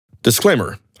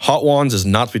Disclaimer, Hot Juans is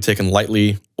not to be taken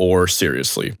lightly or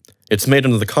seriously. It's made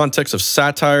under the context of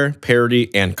satire, parody,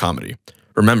 and comedy.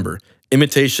 Remember,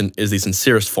 imitation is the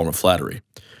sincerest form of flattery.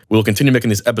 We will continue making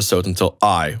these episodes until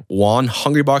I, Juan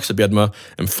Hungrybox Abiedma,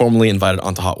 am formally invited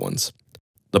onto Hot Ones.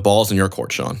 The ball's in your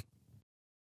court, Sean.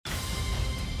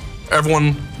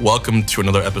 Everyone, welcome to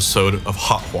another episode of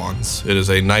Hot Juans. It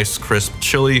is a nice, crisp,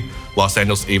 chilly Los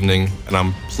Angeles evening, and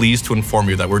I'm pleased to inform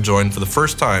you that we're joined for the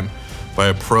first time by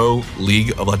a pro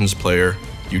League of Legends player,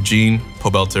 Eugene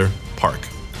Pobelter Park.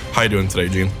 How you doing today,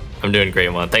 Eugene? I'm doing great,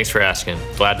 Juan. Thanks for asking.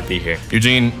 Glad to be here.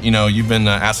 Eugene, you know, you've been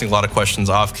asking a lot of questions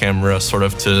off camera, sort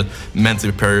of to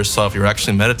mentally prepare yourself. You're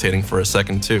actually meditating for a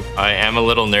second, too. I am a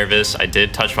little nervous. I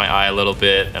did touch my eye a little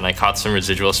bit, and I caught some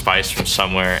residual spice from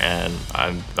somewhere, and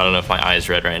I don't know if my eye is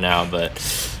red right now, but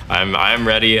I'm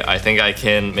ready. I think I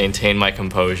can maintain my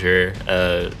composure.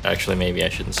 Actually, maybe I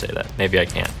shouldn't say that. Maybe I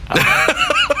can't.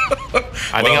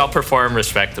 I think I'll perform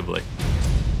respectably.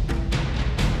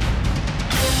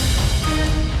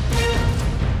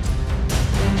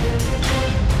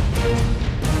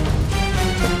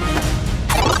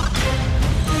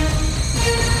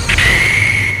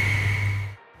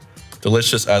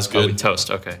 Delicious as good. Oh, we toast,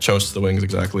 okay. Toast the wings,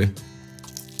 exactly.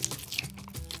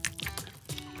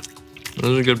 This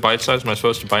is a good bite size. Am I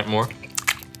supposed to bite more?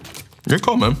 You're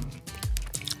cool, man.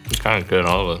 It's kind of good,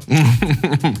 all of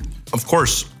it. Of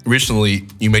course, recently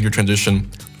you made your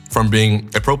transition from being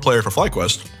a pro player for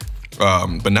FlyQuest,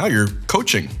 but now you're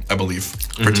coaching, I believe,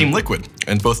 for Team Liquid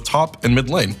in both top and mid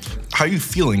lane. How are you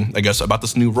feeling, I guess, about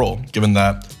this new role, given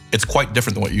that it's quite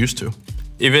different than what you used to?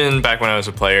 Even back when I was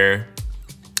a player,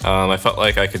 I felt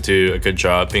like I could do a good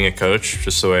job being a coach,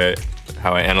 just the way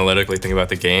how I analytically think about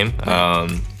the game.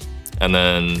 And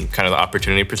then kind of the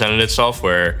opportunity presented itself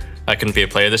where I couldn't be a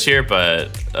player this year, but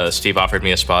Steve offered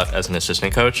me a spot as an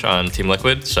assistant coach on Team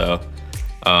Liquid. So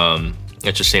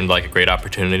it just seemed like a great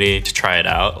opportunity to try it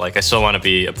out. Like, I still want to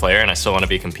be a player and I still want to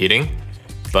be competing,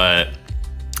 but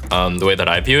the way that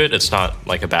I view it, it's not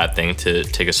like a bad thing to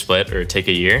take a split or take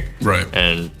a year, right,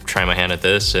 and try my hand at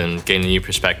this and gain a new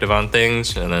perspective on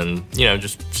things, and then, you know,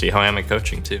 just see how I am at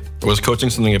coaching too. Was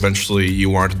coaching something eventually you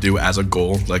wanted to do as a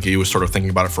goal? Like, you were sort of thinking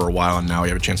about it for a while and now you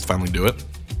have a chance to finally do it?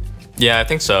 Yeah, I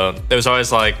think so. It was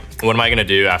always like, what am I going to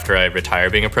do after I retire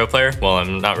being a pro player? Well,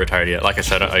 I'm not retired yet. Like I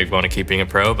said, I want to keep being a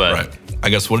pro, but... Right. I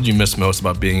guess, what did you miss most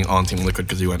about being on Team Liquid?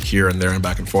 Because you went here and there and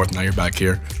back and forth, and now you're back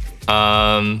here.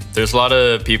 There's a lot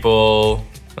of people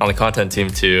on the content team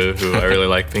too who I really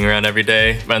like being around every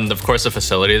day. And of course the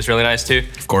facility is really nice too.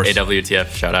 Of course. AWTF,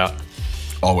 shout out.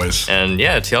 Always. And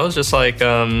yeah, TL is just like,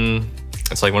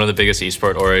 it's like one of the biggest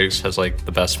esport orgs, has like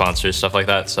the best sponsors, stuff like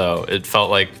that. So it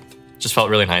felt like, just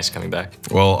felt really nice coming back.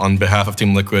 Well, on behalf of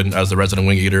Team Liquid, as the resident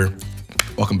wing eater,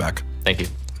 welcome back. Thank you.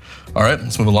 All right,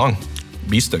 let's move along.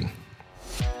 Beasting.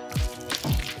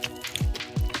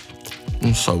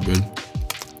 So good.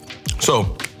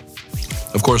 So,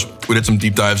 of course, we did some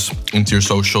deep dives into your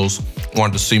socials.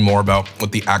 Wanted to see more about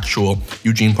what the actual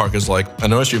Eugene Park is like. I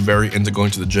noticed you're very into going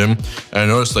to the gym, and I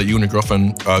noticed that you and your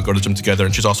girlfriend go to the gym together,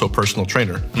 and she's also a personal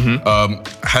trainer.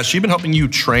 Has she been helping you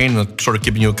train and sort of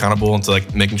keeping you accountable into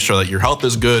like making sure that your health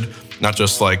is good, not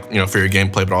just like, you know, for your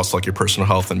gameplay, but also like your personal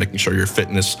health and making sure your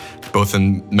fitness, both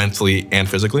in mentally and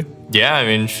physically? Yeah, I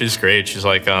mean, she's great. She's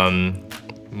like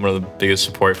one of the biggest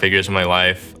support figures in my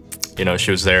life. You know,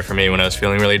 she was there for me when I was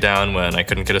feeling really down, when I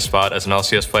couldn't get a spot as an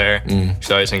LCS player.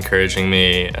 She's always encouraging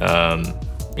me,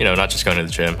 you know, not just going to the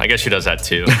gym. I guess she does that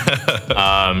too.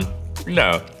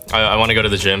 No, I want to go to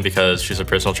the gym because she's a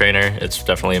personal trainer. It's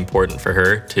definitely important for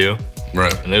her too.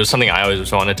 Right. And it was something I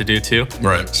always wanted to do too.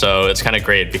 Right. So it's kind of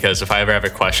great because if I ever have a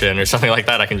question or something like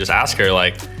that, I can just ask her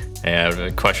like, hey, I have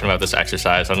a question about this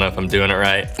exercise. I don't know if I'm doing it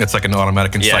right. It's like an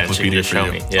automatic encyclopedia for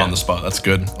you on the spot. That's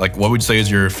good. Like, what would you say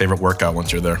is your favorite workout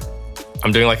once you're there?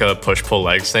 I'm doing like a push-pull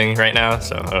legs thing right now,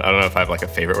 so I don't know if I have like a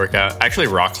favorite workout. Actually,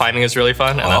 rock climbing is really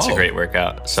fun, and that's a great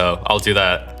workout. So I'll do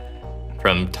that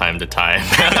from time to time.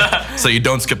 So you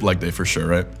don't skip leg day for sure,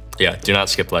 right? Yeah, do not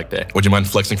skip leg day. Would you mind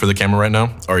flexing for the camera right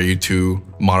now? Or are you too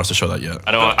modest to show that yet?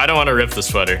 I don't want to rip the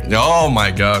sweater. Oh my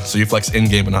God, so you flex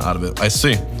in-game but not out of it. I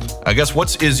see. I guess,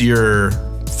 what is your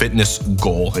fitness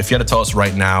goal? If you had to tell us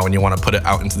right now and you want to put it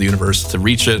out into the universe to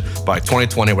reach it by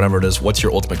 2020, whatever it is, what's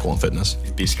your ultimate goal in fitness?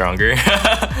 Be stronger.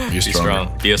 Be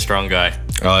strong. Be a strong guy.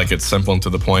 I like it. Simple and to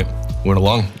the point. Went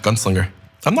along. Gunslinger.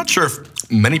 I'm not sure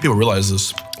if many people realize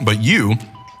this, but you,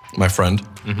 my friend,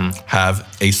 have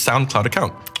a SoundCloud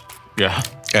account. Yeah.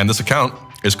 And this account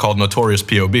is called Notorious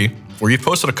POB. where you've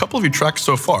posted a couple of your tracks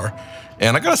so far.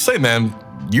 And I gotta say, man,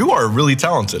 you are really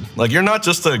talented. Like, you're not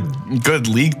just a good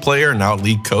league player, now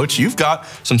league coach. You've got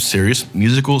some serious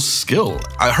musical skill.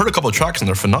 I heard a couple of tracks and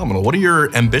they're phenomenal. What are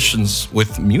your ambitions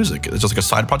with music? Is it just like a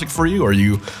side project for you, or are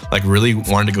you like really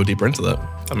wanting to go deeper into that?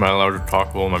 I'm not allowed to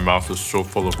talk while my mouth is so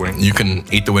full of wings. You can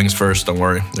eat the wings first, don't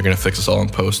worry. They're gonna fix us all in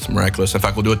post, miraculous. In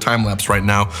fact, we'll do a time lapse right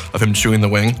now of him chewing the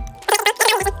wing.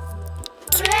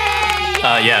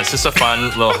 Yeah, it's just a fun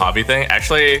little hobby thing.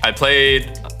 Actually, I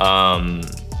played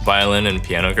violin and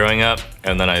piano growing up,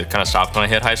 and then I kind of stopped when I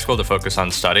hit high school to focus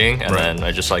on studying, and then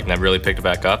I just like never really picked it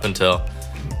back up until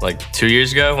like 2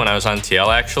 years ago when I was on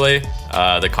TL actually.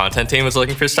 The content team was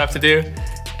looking for stuff to do,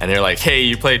 and they're like, hey,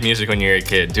 you played music when you were a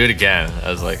kid, do it again.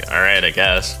 I was like, all right, I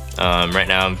guess. Right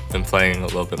now I've been playing a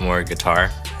little bit more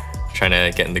guitar, trying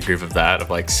to get in the groove of that, of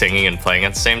like singing and playing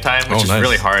at the same time, which is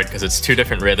really hard because it's 2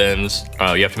 different rhythms.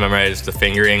 You have to memorize the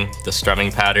fingering, the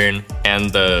strumming pattern,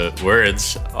 and the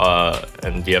words,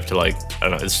 and you have to like, I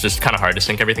don't know, it's just kind of hard to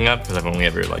sync everything up because I've only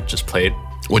ever like just played.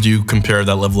 Would you compare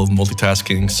that level of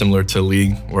multitasking similar to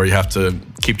League, where you have to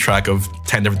keep track of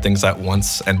 10 different things at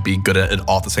once and be good at it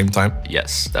all at the same time?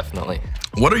 Yes, definitely.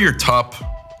 What are your top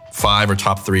 5 or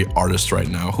top 3 artists right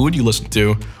now? Who would you listen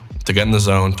to get in the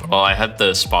zone? Well, I had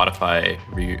the Spotify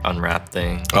unwrap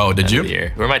thing. Oh, did you?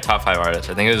 Who are my top 5 artists?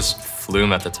 I think it was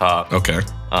Flume at the top. Okay.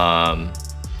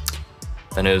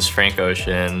 Then it was Frank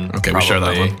Ocean. Okay, we share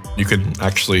that one. You can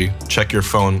actually check your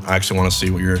phone. I actually want to see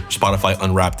what your Spotify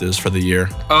Unwrapped is for the year.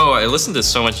 Oh, I listened to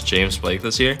so much James Blake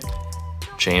this year.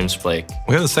 James Blake.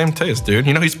 We have the same taste, dude.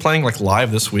 You know he's playing like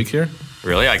live this week here?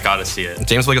 Really? I gotta see it.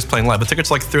 James Blake is playing live. The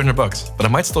ticket's like $300, but I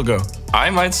might still go. I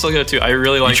might still go too. I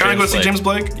really like James Blake. You trying to go see James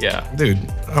Blake? Yeah. Dude,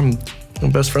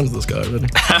 I'm best friends with this guy already.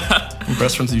 I'm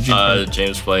best friends with Eugene.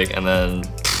 James Blake, and then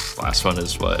last one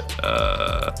is what?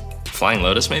 Flying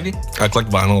Lotus, maybe? I collect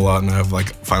vinyl a lot, and I have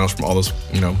like vinyls from all those,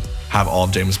 you know, have all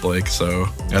of James Blake, so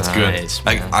that's good.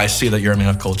 Like, I see that you're a man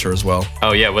of culture as well.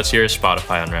 Oh yeah, what's your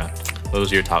Spotify Unwrapped? What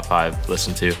was your top 5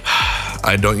 listen to?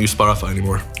 I don't use Spotify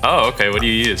anymore. Oh, okay. What do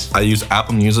you use? I use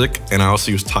Apple Music, and I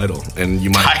also use Tidal. And you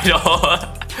might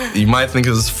you might think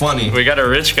this is funny. We got a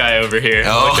rich guy over here.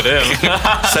 Oh. Look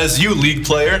at him. Says you, league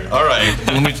player. All right.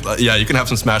 Yeah, you can have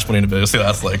some Smash money in a bit. See what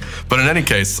that's like. But in any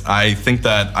case, I think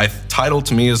that Tidal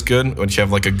to me is good when you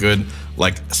have like a good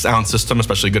like sound system,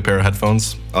 especially a good pair of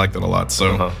headphones. I like that a lot.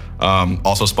 So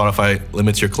also Spotify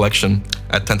limits your collection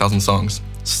at 10,000 songs.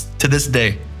 To this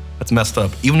day, that's messed up.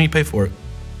 Even when you pay for it.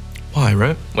 Why,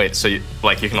 right? Wait, so you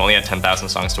can only add 10,000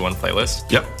 songs to one playlist?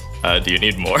 Yep. Do you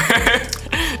need more?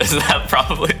 Is that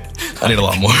probably? I need a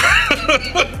lot more.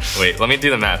 Wait, let me do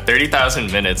the math.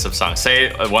 30,000 minutes of songs.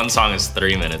 Say one song is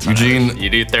 3 minutes. Eugene, you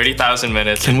do 30,000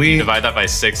 minutes. Can we divide that by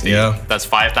 60? Yeah. That's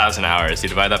 5,000 hours. You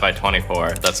divide that by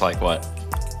 24. That's like what?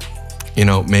 You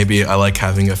know, maybe I like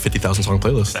having a 50,000 song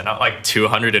playlist. Is that not like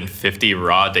 250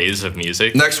 raw days of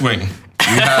music? Next wing, we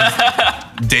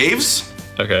have Dave's.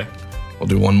 Okay. We'll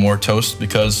do one more toast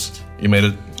because you made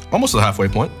it almost to the halfway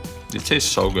point. It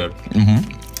tastes so good.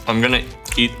 I'm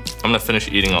gonna finish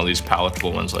eating all these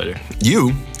palatable ones later.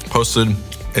 You posted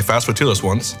a fast food tier list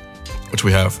once, which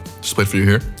we have displayed for you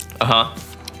here.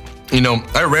 You know,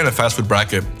 I ran a fast food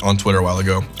bracket on Twitter a while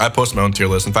ago. I posted my own tier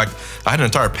list. In fact, I had an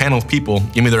entire panel of people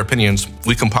give me their opinions.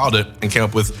 We compiled it and came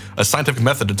up with a scientific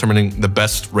method determining the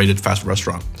best rated fast food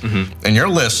restaurant. And your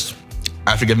list,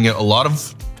 after giving it a lot of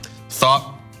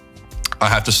thought, I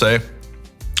have to say,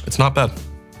 it's not bad.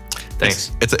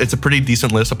 Thanks. It's a pretty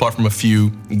decent list, apart from a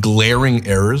few glaring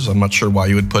errors. I'm not sure why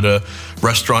you would put a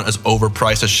restaurant as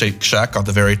overpriced as Shake Shack at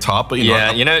the very top. But you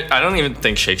know, I don't even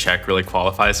think Shake Shack really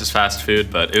qualifies as fast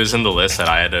food, but it was in the list that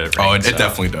I had to rank. Oh, it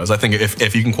definitely does. I think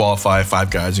if you can qualify Five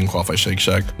Guys, you can qualify Shake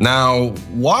Shack. Now,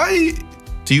 why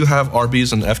do you have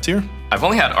Arby's in F tier? I've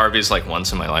only had Arby's like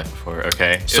once in my life before,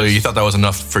 okay? So you thought that was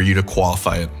enough for you to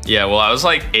qualify it? Yeah, well, I was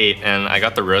like 8 and I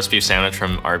got the roast beef sandwich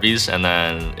from Arby's and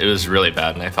then it was really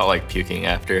bad and I felt like puking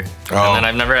after. And then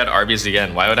I've never had Arby's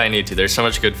again. Why would I need to? There's so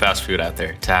much good fast food out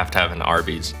there to have an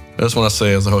Arby's. I just want to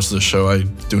say, as the host of the show, I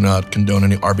do not condone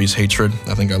any Arby's hatred.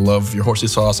 I think I love your horsey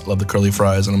sauce, I love the curly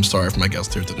fries, and I'm sorry for my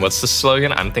guest here today. What's the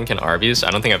slogan? I'm thinking Arby's. I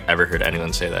don't think I've ever heard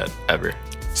anyone say that, ever.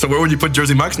 So where would you put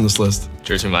Jersey Mike's on this list?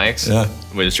 Jersey Mike's? Yeah.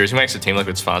 Wait, is Jersey Mike's a Team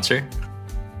Liquid sponsor?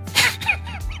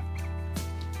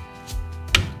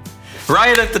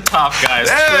 Right at the top, guys.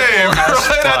 Hey,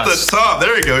 right at the top.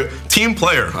 There you go. Team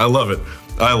player. I love it.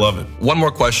 I love it. One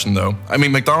more question, though. I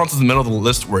mean, McDonald's is in the middle of the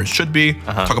list where it should be.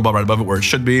 Taco Bell right above it where it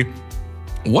should be.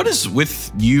 What is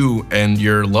with you and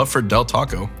your love for Del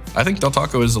Taco? I think Del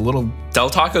Taco is a little... Del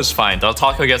Taco's fine. Del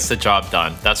Taco gets the job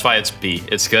done. That's why it's B.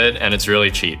 It's good and it's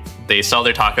really cheap. They sell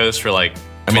their tacos for like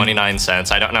I mean, 29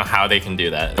 cents. I don't know how they can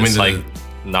do that. It's like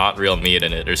not real meat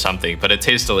in it or something, but it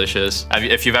tastes delicious.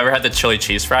 If you've ever had the chili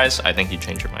cheese fries, I think you'd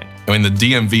change your mind. I mean, the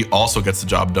DMV also gets the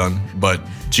job done, but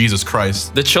Jesus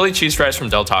Christ. The chili cheese fries from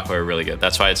Del Taco are really good.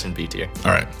 That's why it's in B tier.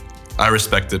 All right, I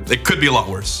respect it. It could be a lot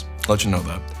worse. I'll let you know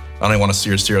that. I don't even want to see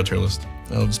your cereal tier list.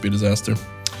 That'll just be a disaster.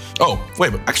 Oh,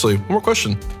 wait, but actually, one more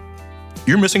question.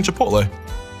 You're missing Chipotle.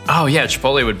 Oh yeah,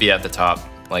 Chipotle would be at the top,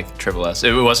 like triple S.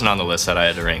 It wasn't on the list that I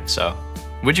had to rank, so.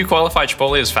 Would you qualify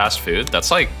Chipotle as fast food?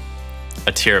 That's like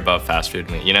a tier above fast food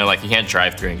to me. You know, like you can't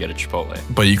drive through and get a Chipotle.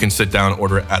 But you can sit down,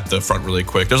 order it at the front really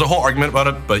quick. There's a whole argument about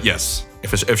it, but yes.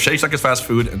 If Shake Shack is fast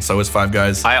food, and so is Five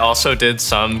Guys. I also did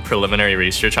some preliminary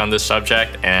research on this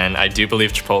subject, and I do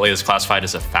believe Chipotle is classified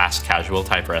as a fast casual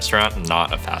type restaurant,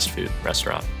 not a fast food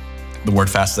restaurant. The word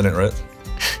fast in it, right?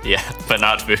 Yeah, but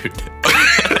not food.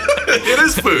 It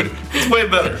is food. It's way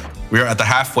better. We are at the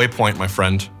halfway point, my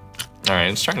friend. All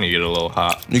right, it's starting to get a little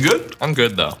hot. You good? I'm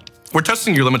good though. We're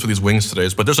testing your limits with these wings today,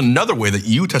 but there's another way that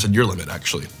you tested your limit,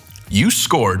 actually. You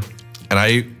scored, and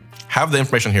I have the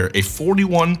information here, a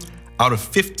 41 out of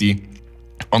 50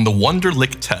 on the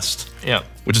Wonderlic test. Yeah.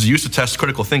 Which is used to test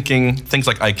critical thinking, things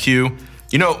like IQ.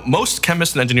 You know, most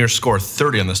chemists and engineers score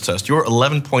 30 on this test. You're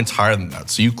 11 points higher than that,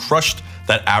 so you crushed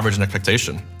that average and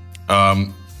expectation.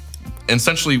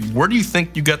 Essentially, where do you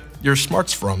think you get your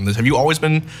smarts from? Have you always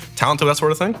been talented with that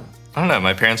sort of thing? I don't know.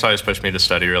 My parents always pushed me to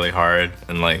study really hard,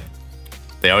 and like,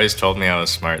 they always told me I was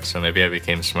smart, so maybe I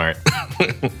became smart.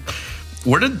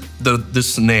 Where did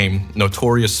this name,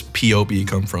 Notorious POB,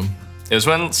 come from? It was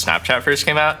when Snapchat first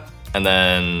came out, and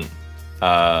then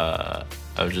I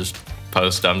would just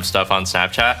post dumb stuff on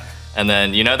Snapchat, and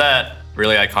then you know that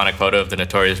really iconic photo of the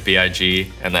Notorious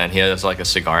B.I.G., and then he has like a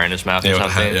cigar in his mouth or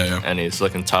something, and he's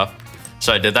looking tough.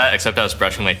 So I did that, except I was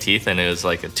brushing my teeth, and it was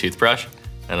like a toothbrush.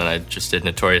 And then I just did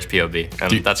Notorious POB,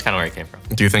 and that's kind of where it came from.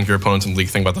 Do you think your opponents in League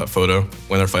think about that photo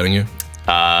when they're fighting you?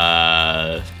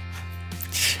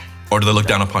 Or do they look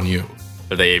down upon you?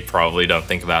 They probably don't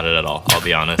think about it at all, I'll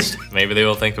be honest. Maybe they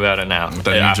will think about it now,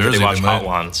 after they watch Hot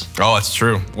Juans. Oh, that's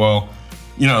true. Well,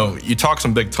 you know, you talk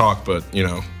some big talk, but, you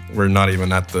know, we're not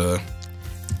even at the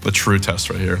true test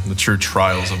right here, the true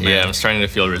trials of man. Yeah, I'm starting to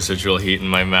feel residual heat in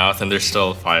my mouth, and there's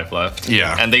still 5 left.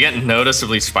 Yeah. And they get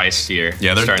noticeably spicier.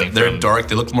 Yeah, they're dark.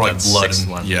 They look more like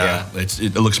blood. Yeah.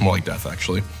 It looks more like death,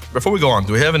 actually. Before we go on,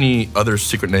 do we have any other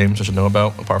secret names I should know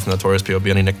about, apart from Notorious POB?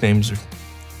 Any nicknames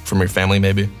from your family,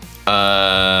 maybe? No.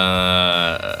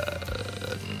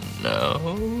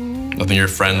 Nothing your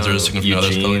friends or significant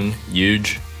others call you?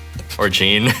 Huge. Or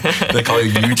Gene. They call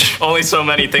you Huge? Only so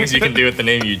many things you can do with the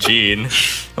name Eugene.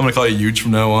 I'm gonna call you Huge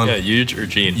from now on. Yeah, Huge or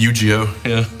Gene. Yu-Gi-Oh,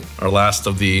 yeah. Our last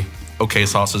of the okay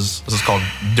sauces. This is called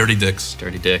Dirty Dicks.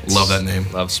 Dirty Dicks. Love that name.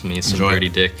 Loves me some Dirty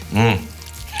Dick.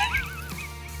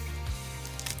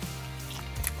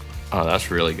 Oh,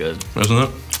 that's really good. Isn't it?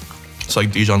 It's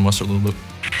like Dijon mustard a little bit.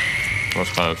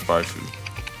 That's kind of spicy.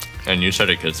 And you said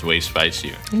it gets way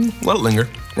spicier. Let it linger.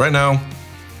 Right now,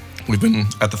 we've been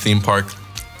at the theme park,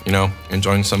 you know,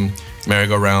 enjoying some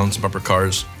merry-go-rounds, some bumper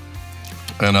cars.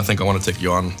 And I think I want to take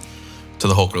you on to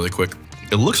the Hulk really quick.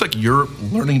 It looks like you're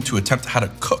learning to attempt how to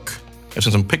cook. I've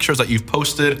seen some pictures that you've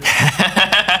posted.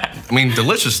 I mean,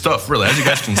 delicious stuff, really. As you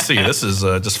guys can see, this is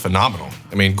just phenomenal.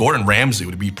 I mean, Gordon Ramsay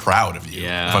would be proud of you,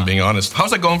 if I'm being honest.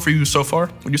 How's that going for you so far,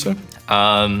 would you say?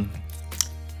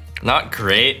 Not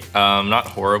great, not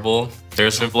horrible.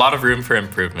 There's a lot of room for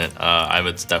improvement, I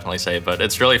would definitely say, but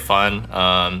it's really fun.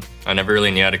 I never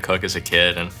really knew how to cook as a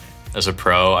kid, and as a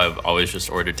pro, I've always just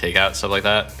ordered takeout, stuff like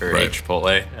that, or ate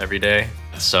Chipotle every day.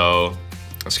 So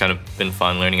it's kind of been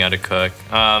fun learning how to cook.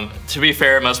 To be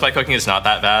fair, most of my cooking is not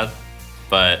that bad,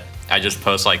 but I just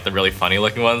post like the really funny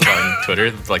looking ones on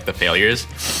Twitter, like the failures,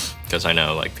 because I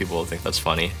know like people will think that's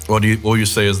funny. What would you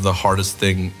say is the hardest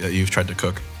thing that you've tried to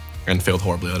cook and failed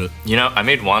horribly at it? You know, I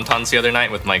made wontons the other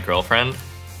night with my girlfriend.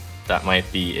 That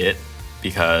might be it,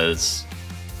 because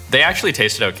they actually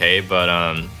tasted okay,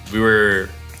 but we were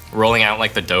rolling out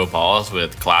like the dough balls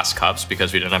with glass cups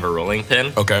because we didn't have a rolling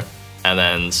pin. Okay. And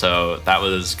then, so that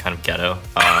was kind of ghetto.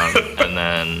 And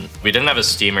then we didn't have a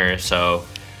steamer, so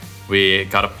we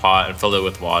got a pot and filled it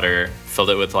with water, filled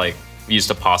it with like, we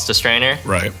used a pasta strainer.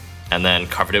 Right. And then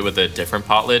covered it with a different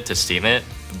pot lid to steam it.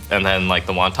 And then like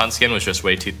the wonton skin was just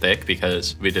way too thick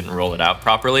because we didn't roll it out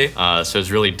properly. So it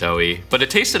was really doughy, but it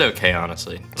tasted okay,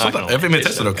 honestly. If it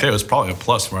tasted okay, it was probably a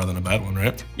plus rather than a bad one,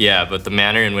 right? Yeah, but the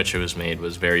manner in which it was made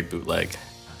was very bootleg.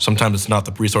 Sometimes it's not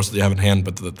the resources that you have in hand,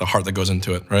 but the heart that goes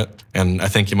into it, right? And I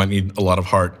think you might need a lot of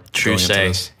heart going into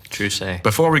this. True say.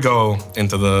 Before we go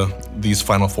into these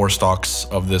final 4 stocks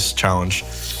of this challenge,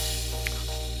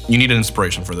 You need an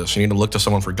inspiration for this. You need to look to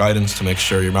someone for guidance to make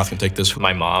sure your mouth can take this.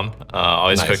 My mom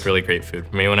always cooked really great food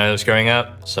for me when I was growing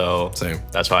up, so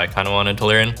that's why I kind of wanted to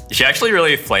learn. She actually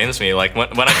really flames me. Like when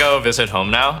I go visit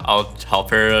home now, I'll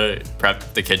help her prep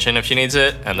the kitchen if she needs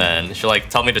it, and then she'll like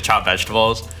tell me to chop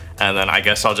vegetables, and then I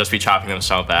guess I'll just be chopping them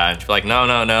so bad. She'll be like,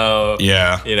 no.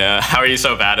 Yeah. You know, how are you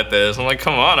so bad at this? I'm like,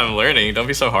 come on, I'm learning. Don't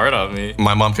be so hard on me.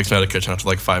 My mom kicks me out of the kitchen after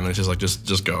like 5 minutes. She's like,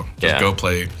 just go. Just go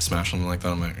play Smash, something like that.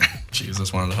 I'm like,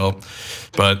 Jesus, wanted to help.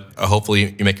 But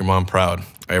hopefully you make your mom proud.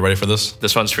 Are you ready for this?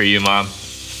 This one's for you, Mom.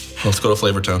 Let's go to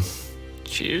Flavor Town.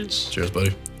 Cheers. Cheers,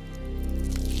 buddy.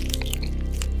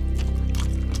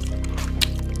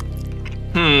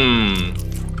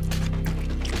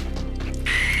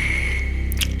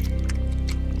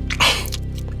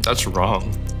 That's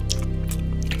wrong.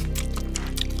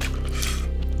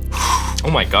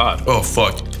 Oh my God. Oh,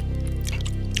 fuck.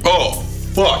 Oh,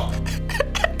 fuck.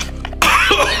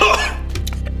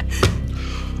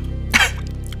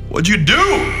 What'd you do?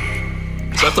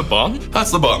 Is that the bomb?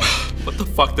 That's the bomb. What the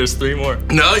fuck? There's 3 more.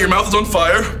 Now your mouth is on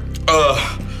fire.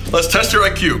 Let's test your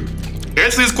IQ.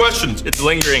 Answer these questions. It's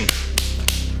lingering.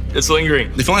 It's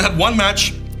lingering. If you only had 1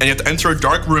 match and you have to enter a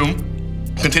dark room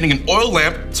containing an oil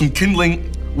lamp, some kindling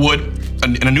wood,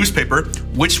 and a newspaper,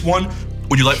 which one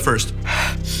would you light first?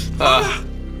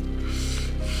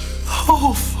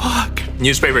 Oh, fuck.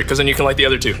 Newspaper, because then you can light the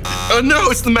other 2. No,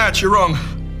 it's the match. You're wrong.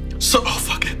 So, oh,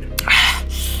 fuck it.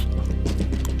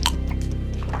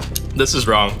 This is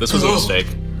wrong. This was a mistake.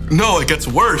 No, it gets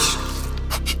worse.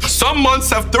 Some months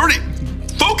have 30.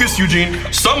 Focus, Eugene.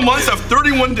 Some months have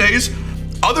 31 days.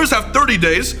 Others have 30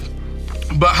 days.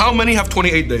 But how many have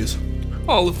 28 days?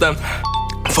 All of them.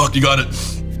 Fuck, you got it.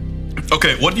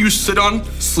 Okay, what do you sit on,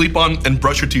 sleep on, and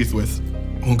brush your teeth with?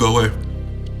 It won't go away.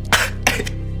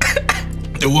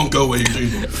 It won't go away,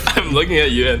 Eugene. I'm looking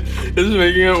at you and this is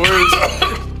making it worse.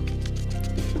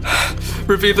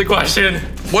 Repeat the question.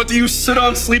 What do you sit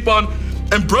on, sleep on,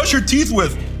 and brush your teeth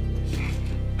with?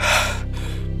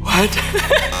 What?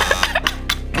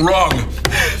 Wrong.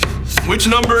 Which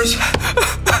numbers? What's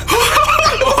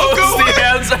the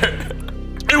answer?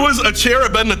 It was a chair, a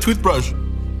bed, and a toothbrush.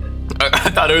 I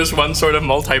thought it was one sort of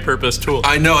multi-purpose tool.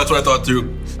 I know, that's what I thought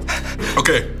too.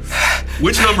 Okay,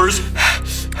 which numbers,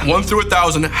 1 through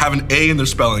 1,000, have an A in their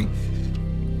spelling?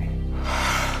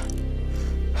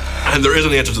 And there is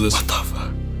an answer to this. What the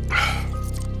fuck?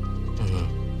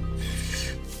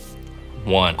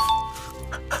 1.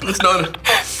 It's none.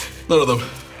 None of them.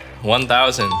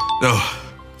 1,000. No.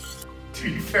 To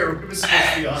be fair, it was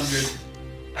supposed to be 100.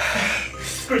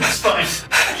 It's fine.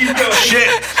 Keep going.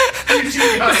 Shit.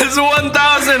 It's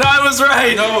 1,000. I was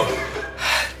right. No.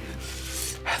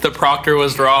 The proctor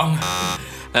was wrong,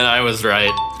 and I was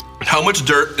right. How much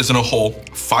dirt is in a hole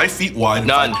 5 feet wide?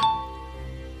 None.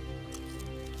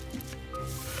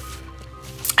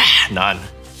 None.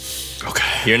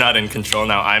 Okay. You're not in control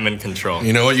now. I'm in control.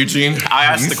 You know what, Eugene? I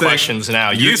ask the questions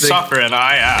now. You suffer and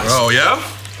I ask. Oh, yeah?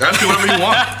 Ask me whatever you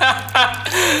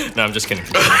want. No, I'm just kidding.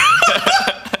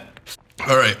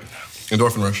 All right.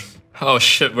 Endorphin rush. Oh,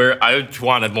 shit. I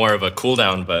wanted more of a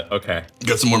cooldown, but okay.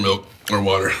 Get some more milk or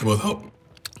water. They both help.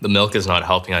 The milk is not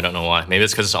helping. I don't know why. Maybe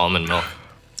it's because it's almond milk.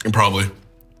 And probably.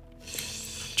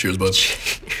 Cheers, bud.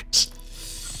 Cheers.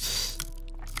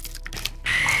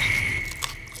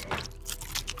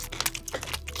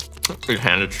 Your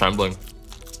hand is trembling.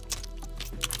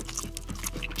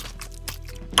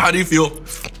 How do you feel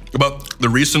about the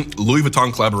recent Louis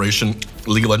Vuitton collaboration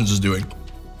League of Legends is doing?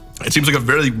 It seems like a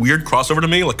very weird crossover to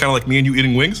me, like kind of like me and you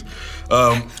eating wings.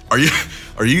 Do you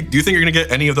think you're gonna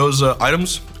get any of those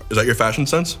items? Is that your fashion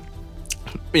sense?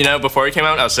 You know, before it came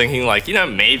out, I was thinking like, you know,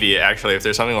 maybe actually if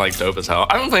there's something like dope as hell.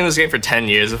 I've been playing this game for 10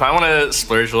 years. If I want to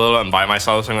splurge a little and buy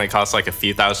myself something that costs like a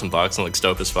few $1,000 and looks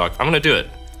dope as fuck, I'm gonna do it.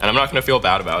 And I'm not gonna feel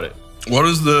bad about it. What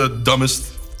is the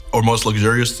dumbest or most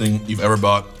luxurious thing you've ever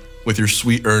bought with your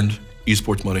sweet earned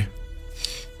esports money?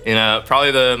 You know, probably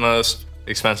the most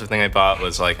expensive thing I bought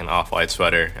was like an off-white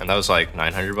sweater, and that was like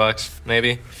 $900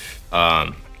 maybe.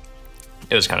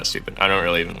 It was kind of stupid. I don't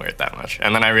really even wear it that much.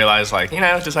 And then I realized like, you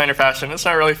know, designer fashion, it's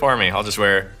not really for me. I'll just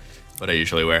wear what I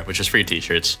usually wear, which is free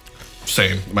t-shirts.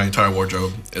 Same. My entire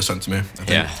wardrobe is sent to me. I think.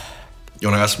 Yeah. You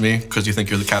want to ask me, because you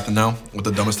think you're the captain now, what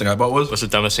the dumbest thing I bought was? What's the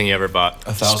dumbest thing you ever bought?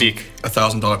 Speak.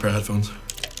 $1,000 pair of headphones.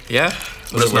 Yeah?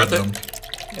 Was it worth it?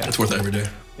 Yeah. It's worth it every day.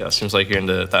 Yeah, it seems like you're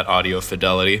into that audio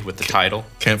fidelity with the title.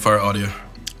 Campfire audio.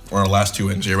 We're on our last 2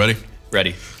 wins. You ready?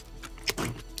 Ready.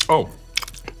 Oh.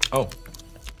 Oh.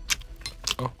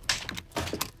 Oh.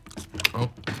 Oh.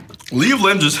 League of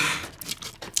Legends.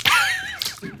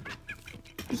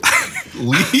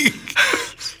 League.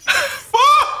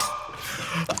 Fuck!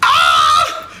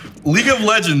 Ah! League of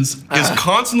Legends is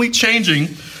constantly changing,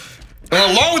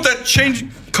 and along with that change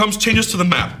comes changes to the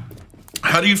map.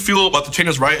 How do you feel about the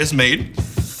changes Riot has made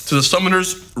to the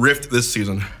Summoner's Rift this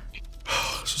season?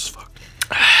 This is fucked.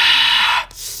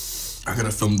 I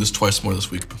gotta film this twice more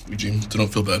this week, Eugene, so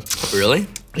don't feel bad. Really?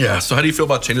 Yeah, so how do you feel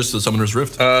about changes to the Summoner's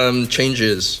Rift?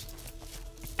 Changes.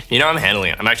 You know, I'm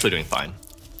handling it. I'm actually doing fine.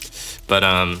 But,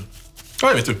 Oh,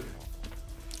 yeah, me too.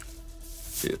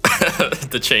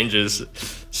 the changes.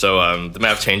 So the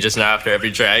map changes now after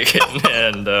every dragon,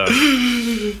 and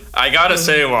I gotta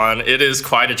say, Juan, it is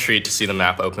quite a treat to see the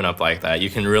map open up like that. You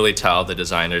can really tell the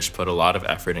designers put a lot of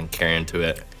effort and care into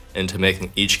it, into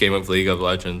making each game of League of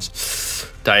Legends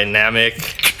dynamic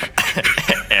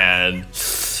and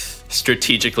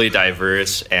strategically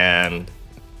diverse, and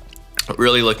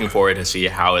really looking forward to see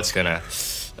how it's gonna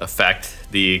affect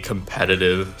the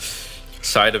competitive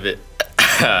side of it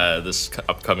this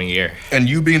upcoming year. And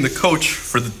you being the coach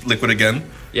for the Liquid again,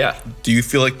 Yeah. do you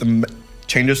feel like the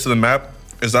changes to the map,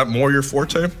 is that more your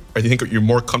forte? Or do you think you're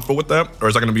more comfortable with that? Or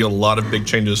is that gonna be a lot of big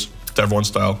changes to everyone's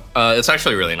style? It's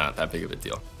actually really not that big of a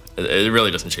deal. It really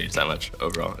doesn't change that much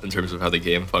overall in terms of how the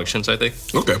game functions, I think.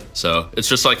 Okay. So it's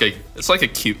just like a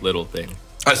cute little thing.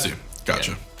 I see,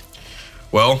 gotcha. Yeah.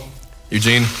 Well,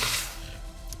 Eugene,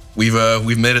 we've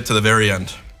made it to the very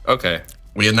end. Okay.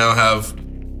 We now have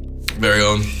very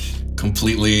own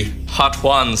completely Hot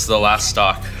Juans, the last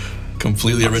stock.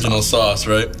 Completely original sauce,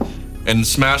 right? In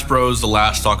Smash Bros, the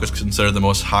last stock is considered the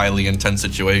most highly intense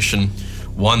situation,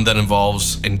 one that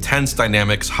involves intense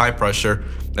dynamics, high pressure,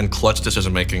 and clutch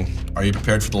decision making. Are you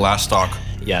prepared for the last stock?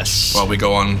 Yes. While we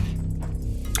go on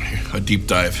a deep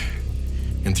dive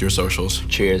into your socials.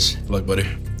 Cheers. Good luck, buddy.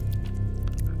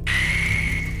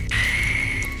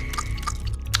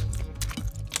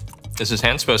 Is his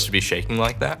hand supposed to be shaking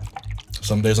like that?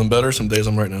 Some days I'm better, some days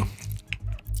I'm right now.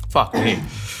 Fuck me.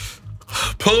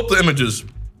 Pull up the images.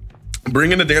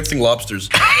 Bring in the dancing lobsters.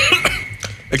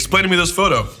 Explain to me this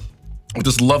photo with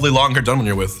this lovely long-haired gentleman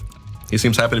you're with. He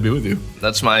seems happy to be with you.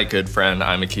 That's my good friend,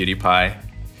 I'm a cutie pie,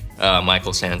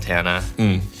 Michael Santana.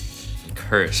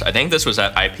 Curse. I think this was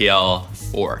at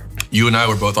IPL4. You and I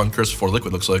were both on Curse before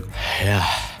Liquid, looks like. Yeah.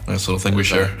 Nice little thing we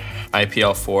share.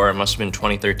 IPL4, it must have been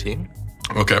 2013.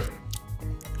 Okay.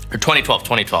 Or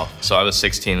 2012. So I was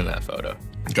 16 in that photo.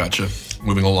 Gotcha.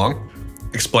 Moving along.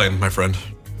 Explain, my friend.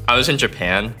 I was in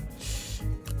Japan,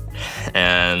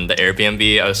 and the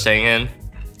Airbnb I was staying in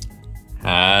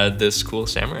had this cool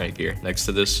samurai gear next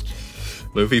to this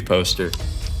movie poster.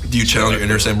 Do you channel your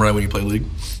inner samurai when you play League?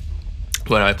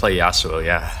 When I play Yasuo,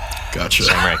 yeah. Gotcha.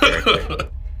 Samurai character.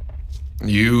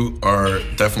 You are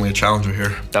definitely a challenger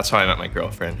here. That's how I met my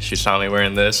girlfriend. She saw me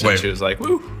wearing this, and she was like,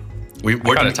 woo. I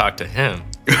gotta talk to him.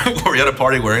 Were you at a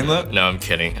party wearing that? No, I'm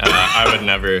kidding. I would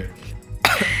never.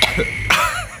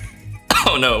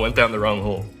 Oh no, it went down the wrong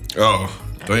hole. Oh,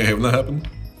 don't you hate when that happened?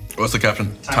 What's the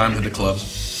caption? Time to the club.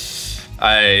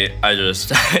 I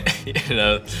just, you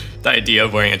know, the idea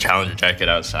of wearing a challenger jacket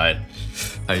outside,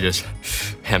 I just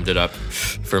hammed it up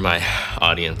for my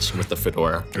audience with the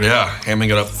fedora. Yeah, hamming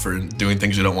it up for doing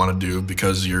things you don't want to do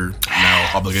because you're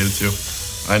now obligated to.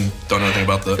 I don't know anything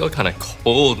about that. I feel kind of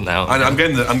cold now. I'm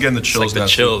getting the chills. It's like the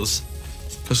chills.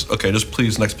 Just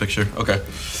please, next picture. Okay.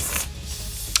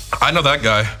 I know that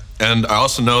guy, and I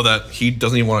also know that he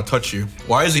doesn't even want to touch you.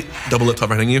 Why is he double lip top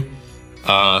hitting you?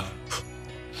 I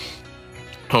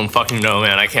don't fucking know,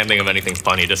 man. I can't think of anything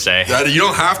funny to say. You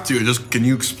don't have to. Just can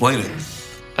you explain it?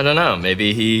 I don't know.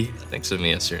 Maybe he thinks of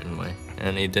me a certain way,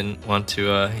 and he didn't want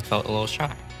to. He felt a little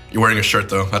shy. You're wearing a shirt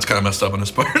though. That's kind of messed up on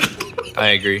his part.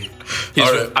 I agree.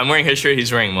 Right. I'm wearing his shirt.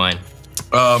 He's wearing mine.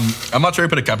 I'm not sure you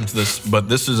put a cap into this, but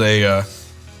this is a.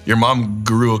 Your mom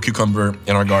grew a cucumber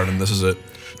in our garden. This is it.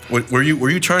 Were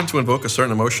you trying to invoke a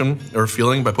certain emotion or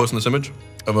feeling by posting this image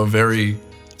of a very?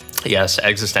 Yes,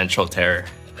 existential terror.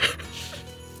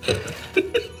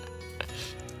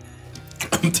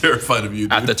 I'm terrified of you,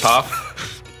 dude. At the top,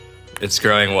 it's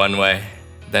growing one way.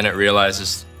 Then it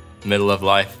realizes middle of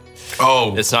life.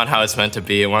 Oh. It's not how it's meant to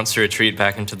be. It wants to retreat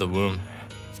back into the womb.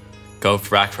 Go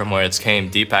back from where it's came,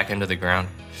 deep back into the ground.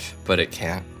 But it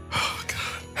can't. Oh,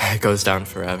 God. It goes down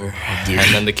forever. Dude.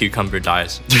 And then the cucumber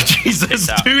dies. Jesus,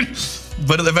 dude.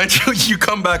 But eventually you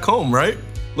come back home, right?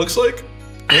 Looks like?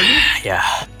 Maybe?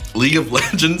 Yeah. League of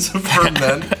Legends for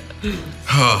men.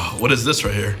 Oh, what is this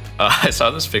right here? I saw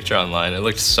this picture online. It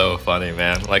looked so funny,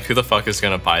 man. Like, who the fuck is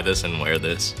gonna buy this and wear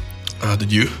this?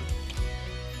 Did you?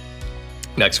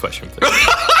 Next question, please.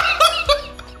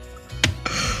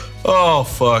 Oh,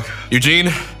 fuck. Eugene,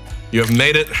 you have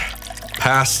made it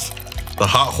past the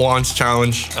Hot Juans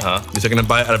challenge. You're taking a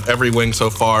bite out of every wing so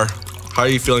far. How are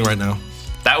you feeling right now?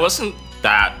 That wasn't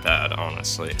that bad,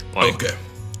 honestly. Like, Okay.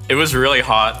 it was really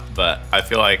hot, but I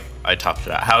feel like I toughed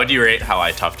it out. How would you rate how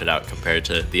I toughed it out compared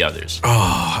to the others?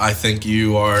 Oh, I think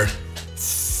you are,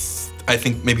 I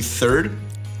think maybe third.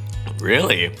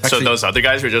 Really? So Actually- those other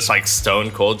guys were just like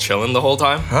stone cold chilling the whole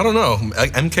time? I don't know.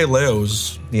 MK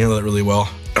Leo's, he handled it really well.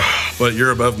 But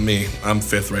you're above me. I'm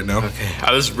fifth right now. Okay.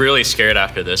 I was really scared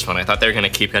after this one. I thought they were gonna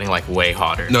keep getting like way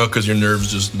hotter. No, because your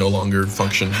nerves just no longer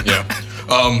function. Yeah.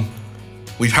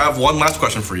 We have one last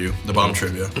question for you, the bomb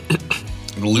trivia.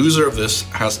 The loser of this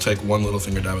has to take one little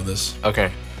finger dab of this.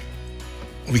 Okay.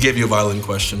 We gave you a violin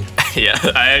question. Yeah,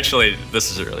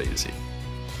 this is really easy.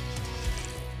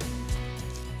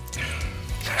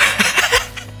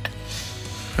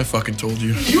 I fucking told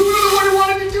you. You were the one who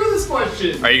wanted to do this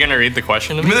question. Are you gonna read the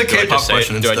question to me? Give me the Do I K-pop just say-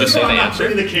 question Do I just say instead. the I'm not answer?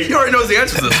 bringing the cake. He already knows the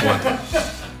answer to this one.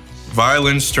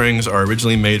 Violin strings are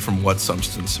originally made from what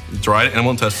substance? Dried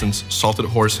animal intestines, salted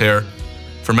horsehair,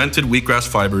 fermented wheatgrass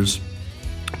fibers,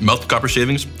 melted copper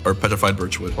shavings, or petrified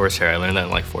birchwood? Horsehair. I learned that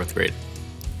in like 4th grade.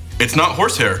 It's not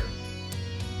horsehair.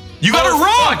 You got it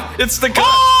wrong! Fuck, it's the gut.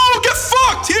 Oh, get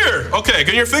fucked! Here! Okay,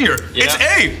 get your finger. Yeah. It's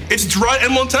A. It's dried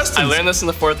animal intestines. I learned this in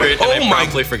the 4th grade and Oh I my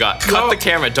promptly forgot. God. Cut the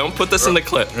camera. Don't put this in the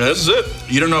clip. This is it.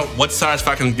 You don't know what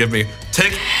satisfaction to give me.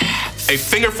 Take a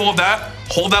fingerful of that,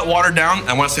 hold that water down, and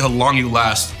I want to see how long you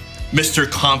last. Mr.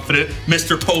 Confident,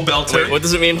 Mr. Pobelter. Wait, what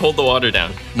does it mean hold the water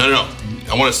down? No.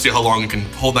 I want to see how long you can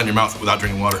hold that in your mouth without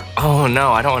drinking water. Oh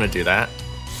no, I don't want to do that.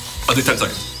 I'll do 10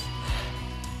 seconds.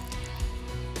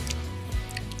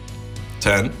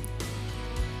 10.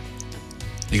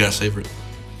 You gotta savor it.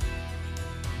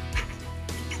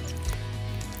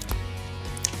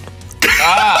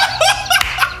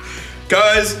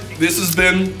 Guys, this has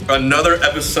been another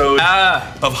episode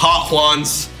of Hot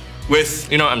Juans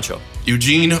with You know what? I'm chill.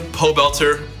 Eugene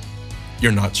Pobelter.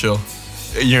 You're not chill.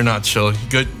 You're not chill.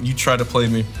 You try to play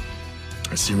me.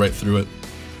 I see right through it.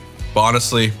 But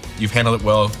honestly, you've handled it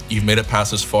well. You've made it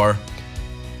past this far.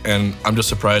 And I'm just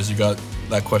surprised you got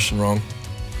that question wrong.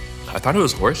 I thought it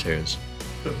was horsehairs.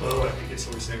 The bow, I think it's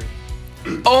horsehair.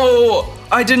 Oh,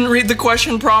 I didn't read the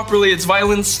question properly. It's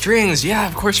violin strings. Yeah,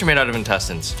 of course you're made out of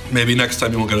intestines. Maybe next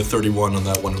time you won't get a 31 on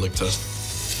that Wonderlic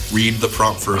test. Read the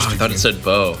prompt first. I thought it said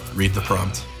bow. Read the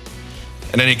prompt.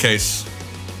 In any case,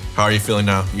 how are you feeling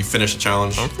now? You finished the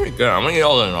challenge. I'm pretty good. I'm gonna eat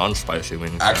all the non-spicy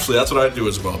wings. Actually, that's what I do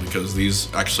as well because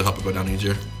these actually help it go down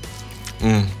easier.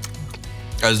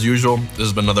 As usual, this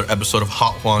has been another episode of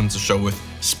Hot Juans, the show with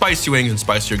spicy wings and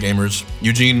spicier gamers.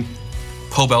 Eugene,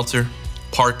 Pobelter,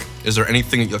 Park, is there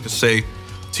anything you'd like to say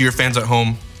to your fans at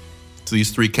home, to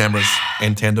these 3 cameras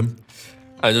and tandem?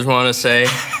 I just want to say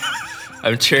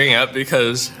I'm cheering up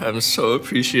because I'm so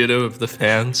appreciative of the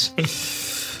fans.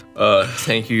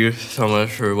 Thank you so much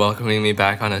for welcoming me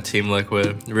back on a Team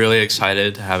Liquid. Really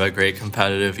excited to have a great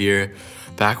competitive year.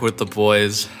 Back with the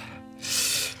boys.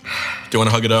 Do you want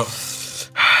to hug it out?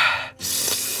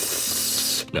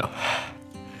 No.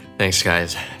 Thanks,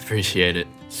 guys. Appreciate it.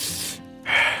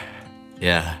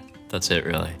 Yeah, that's it,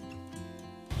 really.